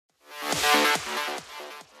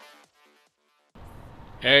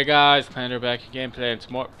Hey guys, Clandor back again playing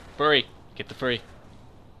some more furry. Get the furry.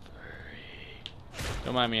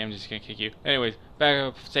 Don't mind me, I'm just gonna kick you. Anyways, back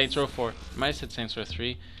up Saints Row 4. I might have said Saints Row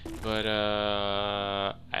 3, but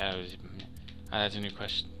that's a new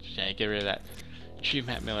question. Yeah, get rid of that. Chief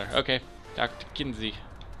Matt Miller. Okay, Dr. Kinsey.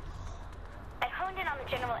 I've honed in on the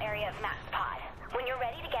general area of Matt's pod. When you're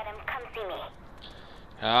ready to get him, come see me.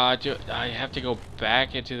 I have to go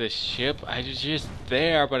back into the ship? I was just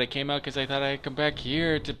there, but I came out because I thought I'd come back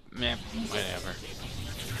here to... Man, whatever.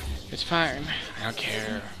 It's fine. I don't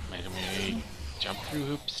care. Make me jump through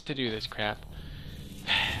hoops to do this crap.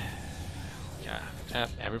 Yeah,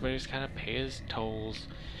 everybody's gotta pay his tolls.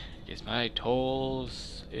 Guess my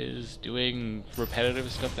tolls is doing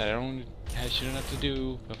repetitive stuff that I shouldn't have to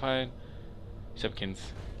do, but fine. Except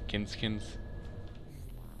Kins.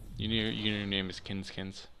 Your name is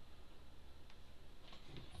Kinskins.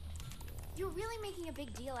 You're really making a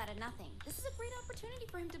big deal out of nothing. This is a great opportunity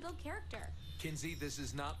for him to build character. Kinsey, this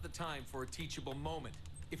is not the time for a teachable moment.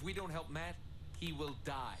 If we don't help Matt, he will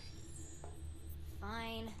die.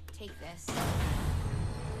 Fine, take this.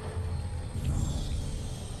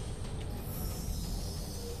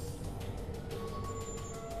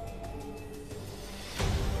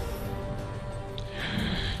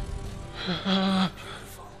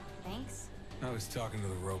 Thanks. I was talking to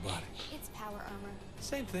the robot. It's power armor.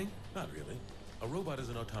 Same thing. Not really. A robot is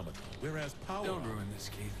an automaton, whereas power... Don't ruin this,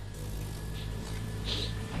 Keith.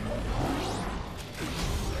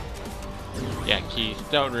 Yeah, Keith,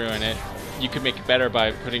 don't ruin it. You could make it better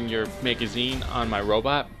by putting your magazine on my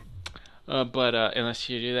robot. But unless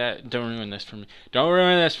you do that, don't ruin this for me. Don't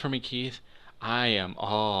ruin this for me, Keith. I am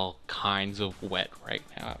all kinds of wet right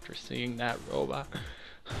now after seeing that robot.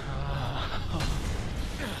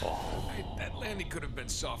 Hey, that landing could have been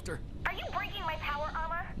softer. Are you breaking my power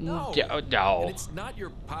armor? No. No. And it's not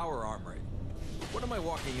your power armor. What am I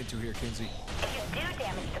walking into here, Kinsey? If you do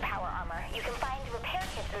damage the power armor, you can find repair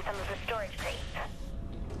kits in some of the storage crates.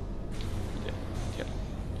 Yeah.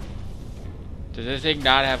 Does this thing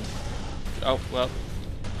not have... Oh, well.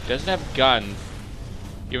 It doesn't have guns.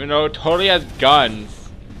 Even though it totally has guns.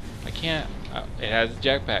 I can't... Oh, it has a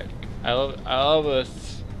jetpack. I love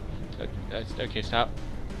this. Okay, stop.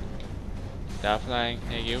 Stop flying.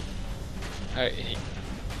 Thank you.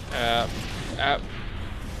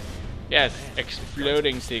 Yes,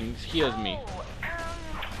 exploding things heals me.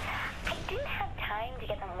 I didn't have time to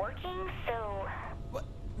get them working, so... What?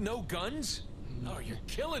 No guns? Oh, you're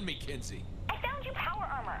killing me, Kinsey. I found you power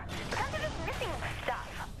armor. Guns are just missing stuff.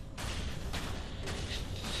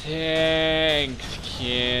 Thanks,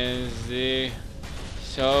 Kinsey.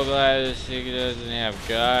 So glad this thing doesn't have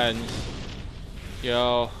guns.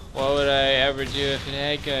 Yo, what would I ever do if it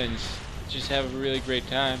had guns? Just have a really great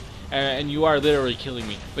time. And you are literally killing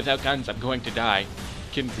me. Without guns, I'm going to die.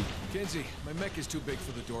 Kinsey. Kinsey, my mech is too big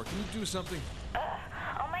for the door. Can you do something?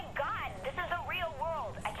 Oh my god, this is a real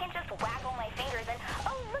world. I can't just waggle my fingers and...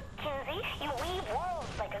 Oh, look, Kinsey, you weave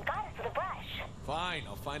worlds like a goddess with a brush. Fine,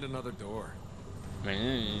 I'll find another door.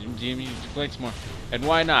 Explain some more. And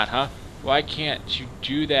why not, huh? Why can't you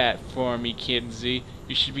do that for me, Kinsey?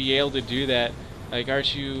 You should be able to do that. Like,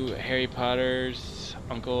 aren't you Harry Potter's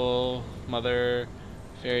uncle, mother,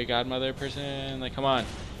 fairy godmother person? Like, come on.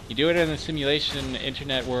 You do it in the simulation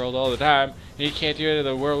internet world all the time, and you can't do it in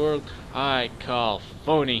the real world. I call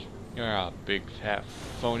phony. You're a big fat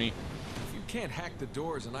phony. If you can't hack the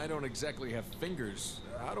doors and I don't exactly have fingers,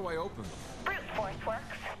 how do I open them? Brute force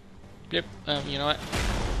works. Yep, you know what?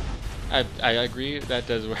 I agree, that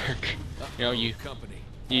does work. You know, you've come...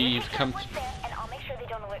 What's there, and I'll make sure they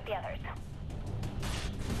don't alert the others.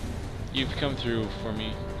 You've come through for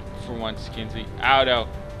me, for once, Kinsey. Ow, no.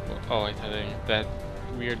 Oh, I thought that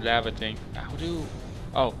weird lava thing. How do...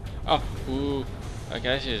 Oh, ooh.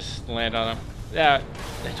 Okay, I should just land on him. Yeah,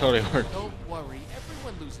 that totally worked. Don't worry,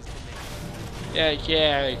 everyone loses to me.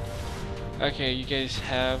 Yeah. Okay, you guys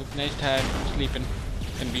have a nice time sleeping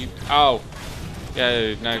and be... Oh.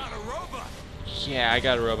 Yeah, nice. Got a robot. Yeah, I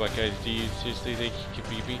got a robot, guys. Do you seriously think you can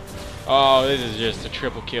beat me? Oh, this is just a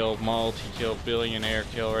triple kill, multi-kill, billionaire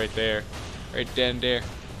kill right there. Right then there.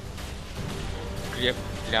 Yep,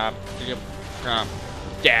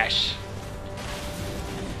 dash.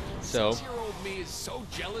 So, 6-year-old me is so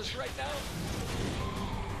jealous right now.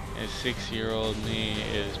 and 6-year-old me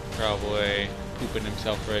is probably pooping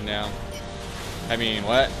himself right now. I mean,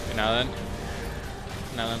 what? Now then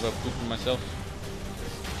about pooping myself.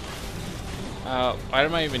 What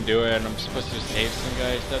am I even doing? I'm supposed to save some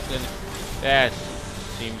guy or something? That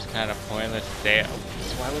seems kind of pointless. So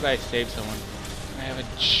why would I save someone? I have a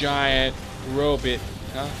giant robot,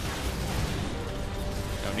 huh?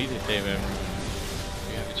 Don't need to save him.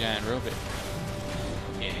 We the giant robot.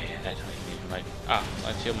 Yeah, that's how you need light. Ah,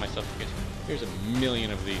 let's heal myself because here's a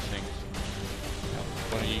million of these things. Now,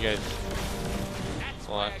 one of you guys. That's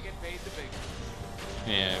why I get paid the big.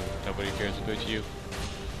 Yeah, nobody cares about you.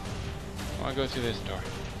 I want to go through this door.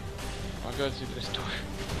 I want to go through this door.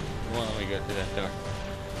 Well, let me go through that door.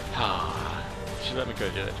 Ah, she let me go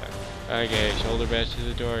through that door. Okay, shoulder bash to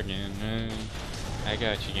the door again. I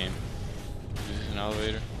got you again. Is this an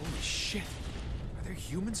elevator? Holy shit! Are there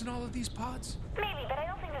humans in all of these pods? Maybe, but I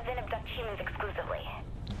don't think the Vin abduct humans exclusively.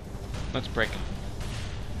 Let's break it.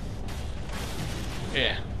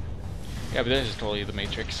 Yeah. Yeah, but this is totally the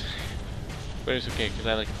Matrix. But it's okay, because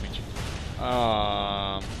I like the Matrix.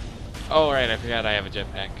 Oh, right, I forgot I have a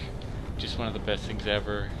jetpack. Just one of the best things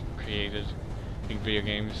ever created in video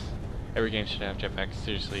games. Every game should have jetpacks,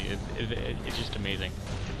 seriously. It's just amazing.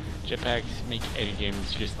 Jetpacks make any game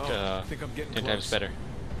just I think I'm getting 10 close. times better.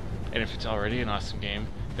 And if it's already an awesome game,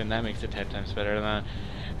 then that makes it 10 times better. And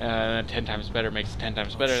then 10 times better makes it 10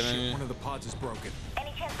 times better. Shit, Then one of the pods is broken.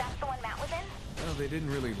 Any chance that's the one Matt was in? Well, they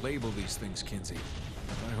didn't really label these things, Kinsey.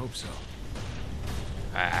 I hope so.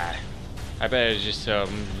 I bet it's just some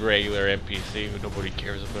regular NPC who nobody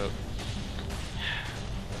cares about.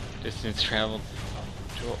 Distance traveled.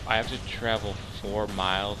 I have to travel 4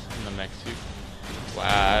 miles in the mech suit.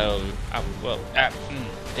 Wow.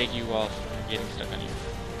 Thank you all for getting stuck on you.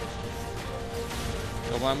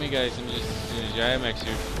 So allow me guys, I'm just in a giant mech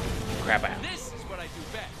suit. Crap out. This is what I do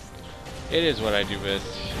best. It is what I do best.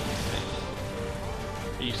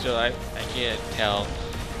 You still, I can't tell.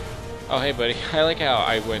 Oh hey buddy, I like how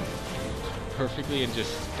I went perfectly and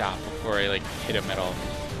just stopped before I like hit him at all.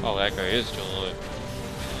 Oh, that guy is still alive.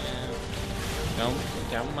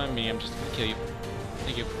 Don't mind me, I'm just gonna kill you.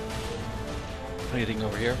 Thank you. Anything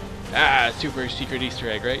over here? Ah, super secret Easter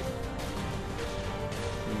egg, right?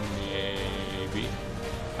 Maybe.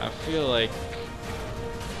 I feel like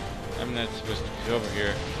I'm not supposed to be over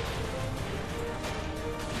here.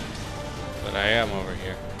 But I am over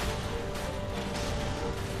here.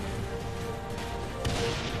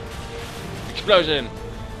 Explosion!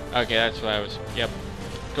 Okay, that's what I was. Yep.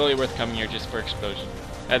 Totally worth coming here just for explosion.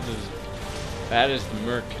 That is the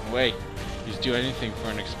American way. You just do anything for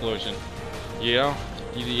an explosion. You know?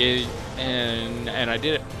 And I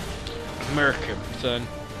did it. American, son.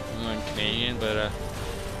 I'm Canadian, but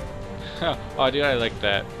oh dude, I like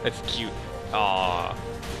that. That's cute. Aw.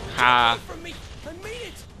 Ha. From me. I made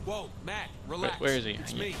it. Whoa, Matt, relax. Where is he?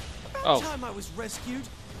 It's me. Oh. Time I was rescued.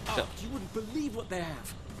 So- You wouldn't believe what they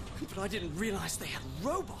have. But I didn't realize they had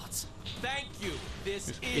robots. Thank you. This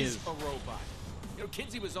This is is. a robot. You know,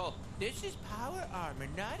 Kinsey was all, this is power armor,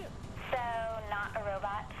 not a... So, not a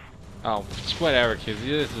robot? Oh, it's whatever, kids.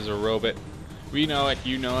 This is a robot. We know it,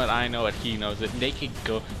 you know it, I know it, he knows it. Naked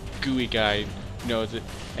gooey guy knows it.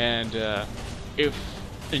 And if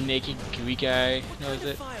the naked gooey guy What knows kind of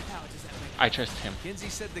it, firepower does that make? I trust him. Kinsey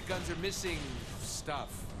said the guns are missing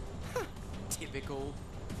stuff. Typical.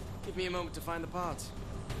 Give me a moment to find the parts.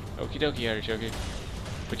 Okie dokie, artichoke.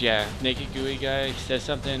 But yeah, naked gooey guy says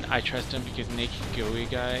something, I trust him because naked gooey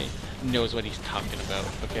guy knows what he's talking about,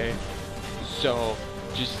 okay? So,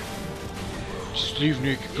 just leave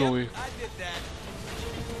naked gooey. I did that.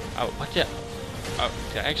 Oh, what the? Oh,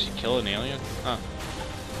 did I actually kill an alien? Huh.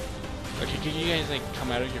 Okay, can you guys like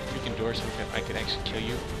come out of your freaking door so I could actually kill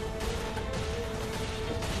you?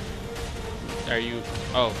 Are you?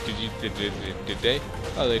 Oh, did they?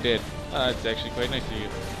 Oh, they did. That's actually quite nice of you.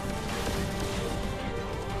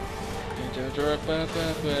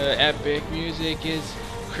 Epic music is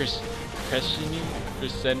crescenting.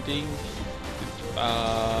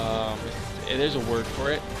 There's a word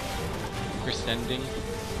for it. Crescending.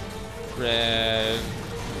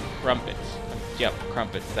 Crumpets. Yep,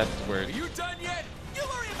 crumpets. That's the word. Are you done yet? You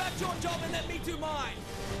worry about your job and let me do mine.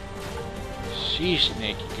 Sheesh,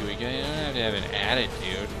 naked gooey guy. You don't have to have an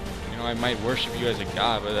attitude. You know, I might worship you as a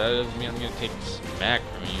god, but that doesn't mean I'm gonna take smack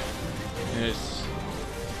from you. This,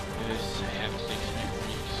 I have to take smack from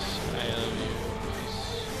you. I love you.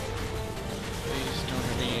 Please don't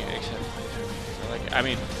hurt me, except please hurt me. 'Cause I like it. I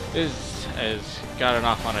mean, this has gotten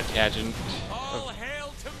off on a tangent. All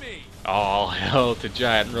hail to me. All hell to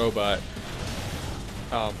giant robot.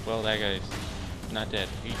 Oh, well, that guy's not dead.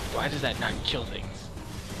 Why does that not kill things?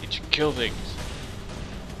 It should kill things.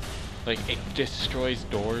 Like, it destroys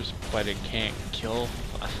doors, but it can't kill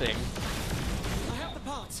a thing. I have the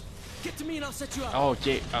parts. Get to me and I'll set you up. Oh,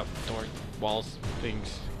 yeah, door, walls,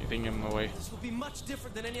 things. You think I'm away? This will be much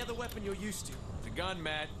different than any other weapon you're used to. The gun,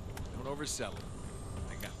 Matt. Don't oversell it.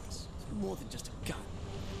 I got this. It's more than just a gun.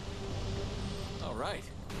 All right.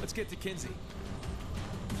 Let's get to Kinsey.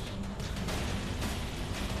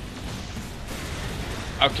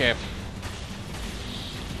 Okay.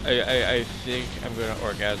 I think I'm gonna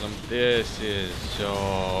orgasm. This is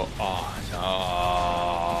so awesome.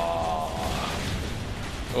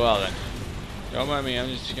 Well then. Don't mind me, I'm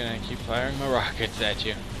just gonna keep firing my rockets at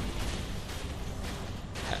you.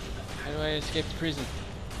 How do I escape the prison?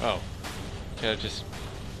 Oh. Could I just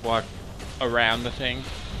walk around the thing?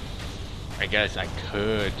 I guess I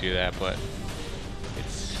could do that, but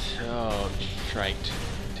it's so trite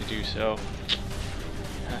to do so.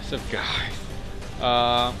 What's up, guys?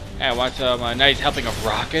 Hey, want some nice helping of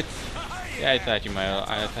rockets? Yeah, I thought you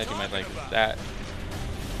might like that.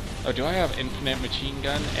 Oh, do I have infinite machine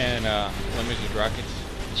gun and limited rockets?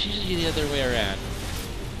 It's usually the other way around.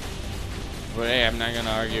 But hey, I'm not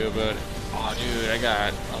gonna argue about it. Oh, dude, I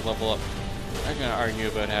got a level up. I'm not gonna argue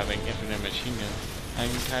about having infinite machine gun. I'm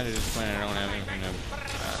kind of disappointed I don't have infinite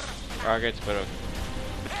rockets, but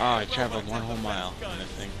oh, I traveled 1 whole mile on this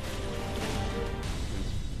thing.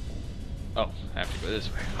 Oh, I have to go this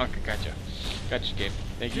way. Okay, gotcha. Gotcha, Gabe.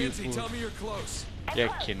 Thank you. Kinsey, tell me you're close. Yeah,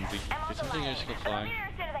 Kinsey. Is something I should go flying? As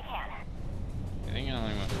soon as I can. I think I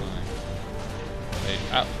only went flying. Wait,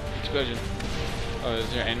 oh, explosion. Oh, is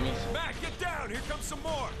there enemies? Matt, get down! Here comes some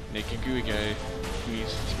more! Naked gooey guy who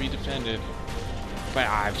needs to be defended. But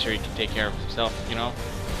I'm sure he can take care of himself, you know?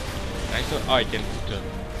 I still, oh, I can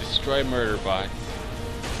destroy murder bots.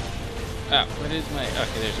 Ah, what is my,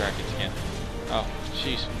 okay, there's rockets again. Oh,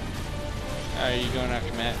 jeez. Are you going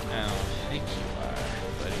after Matt? Oh, thank you are,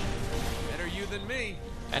 buddy. Better you than me.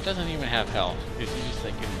 That doesn't even have health. Is he just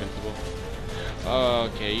like invincible?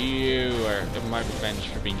 Okay, you are my revenge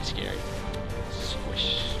for being scary.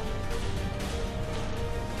 Squish.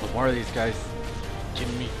 But more of these guys.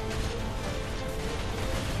 Kidding me?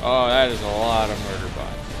 Oh, that is a lot of murder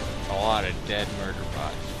bots. A lot of dead murder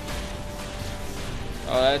bots.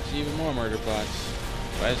 Oh, that's even more murder bots.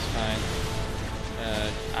 But that's fine.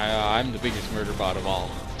 I'm the biggest murder bot of all.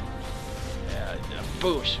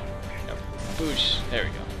 Boosh! Boosh! There we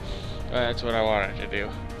go. That's what I wanted to do.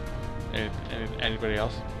 Anybody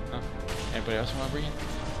else? Huh? Anybody else want to breathe?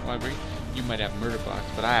 Want to breathe? You might have murder bots,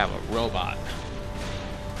 but I have a robot.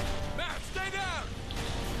 Matt, stay down!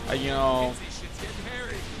 You know... Kinsey, shit's getting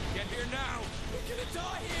hairy. Get here now! We're gonna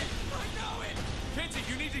die here! I know it! Kinsey,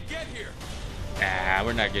 you need to get here! Ah,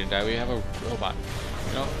 we're not gonna die. We have a robot.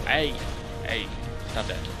 You know, hey, stop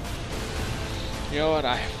that. You know what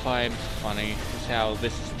I find funny is how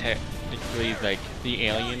this is technically like the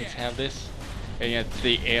aliens have this, and yet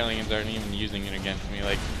the aliens aren't even using it against me.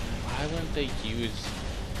 Like, why wouldn't they use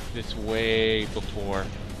this way before?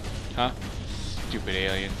 Huh? Stupid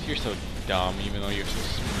aliens. You're so dumb, even though you're so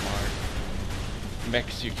smart.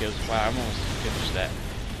 MECH kills. Wow, I'm almost finished that.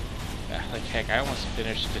 Like heck, I almost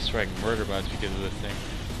finished destroying murder bots because of this thing.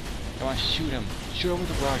 Come on, shoot him. Shoot him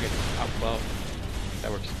with a rocket. Oh, well,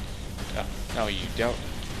 that works. Oh, no, you don't.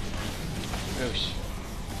 Oosh.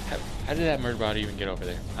 How did that murder bot even get over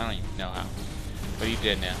there? I don't even know how. But he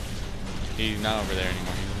did now. He's not over there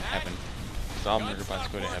anymore. He's in heaven. Because all murder bots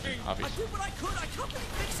go to heaven, obviously. I did what I could. I can't really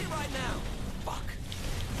fix it right now. Fuck.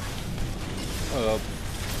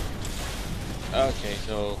 Okay,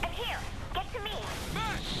 so... I'm here. Get to me.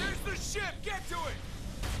 Matt, there's the ship! Get to it!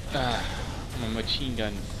 my machine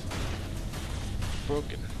gun's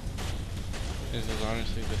broken. This is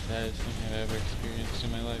honestly the saddest thing I've ever experienced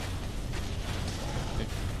in my life.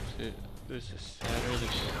 This is sadder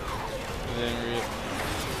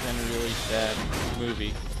than a really sad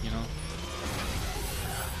movie, you know?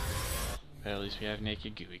 But at least we have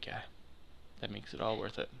Naked Gooey Guy. That makes it all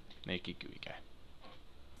worth it. Naked Gooey Guy.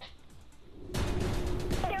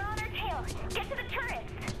 They're on our tail. Get to the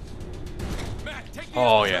turrets. Matt, take me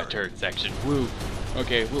Oh to the yeah, turret section. Woo.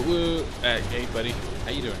 Okay, woo. Hey buddy,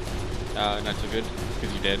 how you doing? Not so good,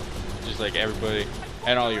 because you're dead. Just like everybody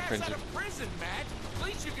and all your friends. Out of prison, Matt. The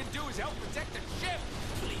least you can do is help protect the ship.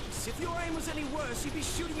 Please, if your aim was any worse, you'd be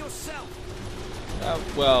shooting yourself.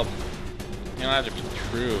 Well, you don't have to be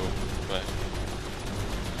true, but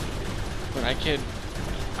I could.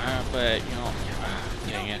 But you know,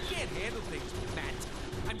 dang it. You can't handle things, Matt.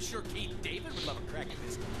 I'm sure Keith David would love a crack at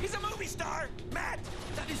this. He's a movie star, Matt.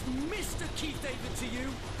 That is Mr. Keith David to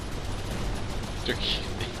you.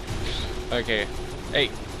 Okay, hey,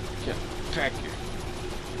 get back here.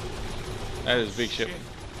 That is a big ship. Shit.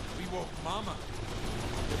 We woke Mama.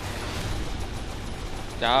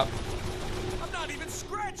 Stop. I'm not even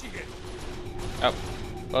scratching it. Oh,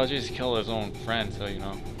 well, just kill his own friend, so you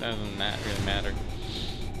know, that doesn't really matter.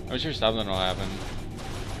 I'm sure something will happen.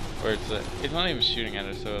 Or it's not even shooting at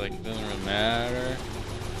it, so like it doesn't really matter.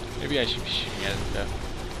 Maybe I should be shooting at it though.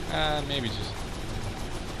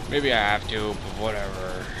 Maybe I have to, but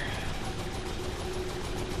whatever.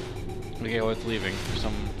 Okay, I was leaving for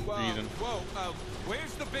some reason. Whoa,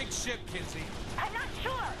 where's the big ship, Kinsey? I'm not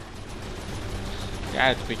sure.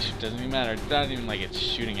 Yeah, it's a big ship. Doesn't even matter. It's not even like it's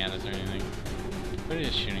shooting at us or anything. But it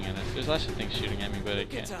is shooting at us. There's lots of things shooting at me, but it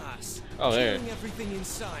Look can't. at us. Oh, there. Killing everything in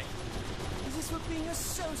sight. Is this what being a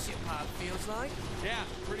sociopath feels like? Yeah,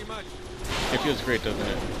 pretty much. It feels great, doesn't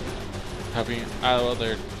it? Helping. Oh, well,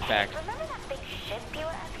 they're back. Remember that big ship you were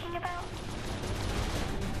asking about?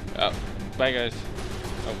 Oh, bye, guys.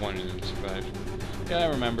 Oh, one of them survived. Yeah, I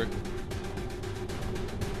remember. I'm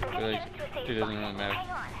But, gonna like, get us to a safe it doesn't spot. really matter. Hang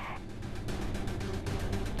on.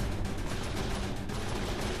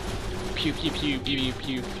 Pew pew pew pew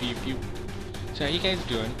pew pew pew. So how you guys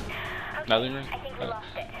doing? Nothing. I think we lost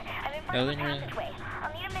it. I'm in front Nothing. of the passageway.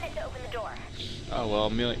 I'll need a minute to open the door. Oh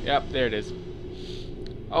well, yep, there it is.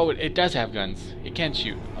 Oh, it does have guns. It can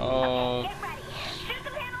shoot. Oh, Get ready. Shoot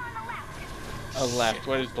the panel on the left. a left.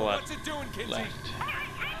 What is the left? What's it doing, Kinsey? Left.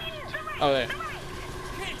 I mean, the right. Oh, there. The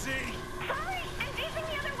right. Kinsey! Sorry, I'm facing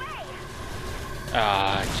the other way.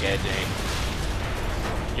 Ah, kidding.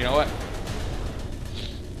 You know what?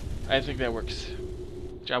 I think that works.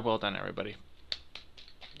 Job well done, everybody.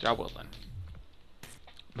 Job well done.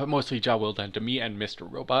 But mostly job well done to me and Mr.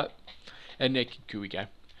 Robot and Nick Gooey Guy.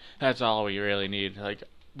 That's all we really need. Like,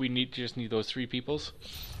 we just need those 3 peoples,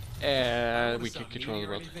 and we can control the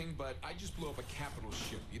world. Anything, but I just blew up a capital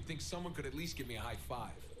ship. You'd think someone could at least give me a high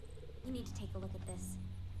five. We need to take a look at this.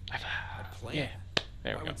 A plane? Yeah,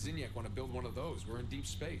 there Why we go. would Zinyak want to build one of those? We're in deep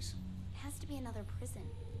space. It has to be another prison.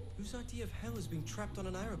 Whose idea of hell is being trapped on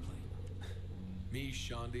an aeroplane? Me,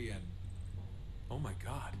 Shandi, and... Oh my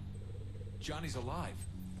god. Johnny's alive.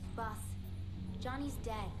 Boss, Johnny's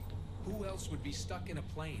dead. Who else would be stuck in a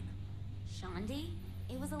plane? Shandi?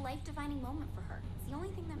 It was a life-defining moment for her. It's the only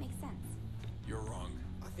thing that makes sense. You're wrong.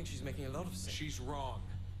 I think she's making a lot of sense. She's wrong.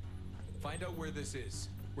 Find out where this is.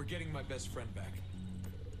 We're getting my best friend back.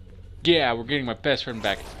 Yeah, we're getting my best friend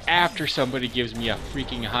back after somebody gives me a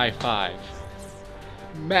freaking high five.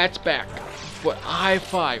 Matt's back, but high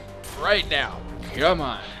five right now. Come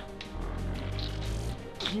on.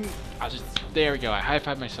 There we go. I high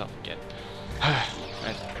five myself again.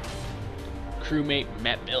 That's crewmate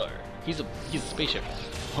Matt Miller. He's a spaceship.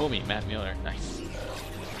 Homie Matt Miller. Nice.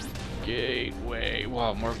 Gateway.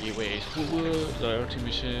 Wow, more gateways. Loyalty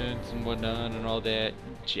missions and whatnot and all that.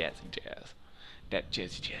 Jazzy jazz. That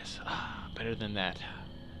jazzy jazz. Ah, better than that.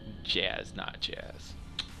 Jazz, not jazz.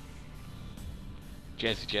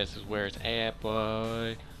 Jazzy jazz is where it's at,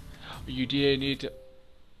 boy. You didn't need to.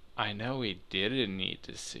 I know we didn't need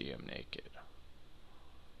to see him naked.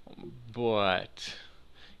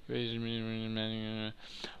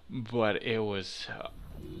 But it was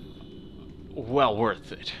well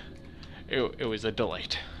worth it. It was a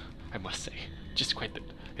delight, I must say. Just quite the.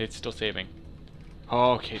 It's still saving.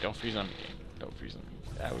 Okay, don't freeze on me, game. Don't freeze on me.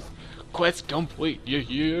 That was quest complete.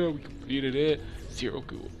 Yeah, we completed it. 0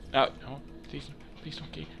 ghoul. Oh no, please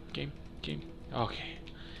don't game. Okay. Okay.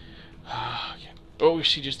 Oh,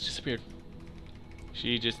 she just disappeared.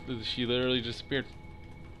 She literally disappeared.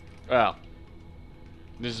 Well,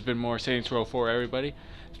 this has been more Saints Row 4, everybody.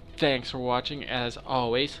 Thanks for watching, as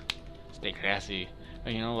always. Stay classy.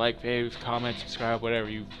 And, you know, like, favorite, comment, subscribe, whatever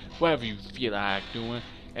you feel like doing.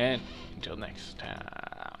 And until next time.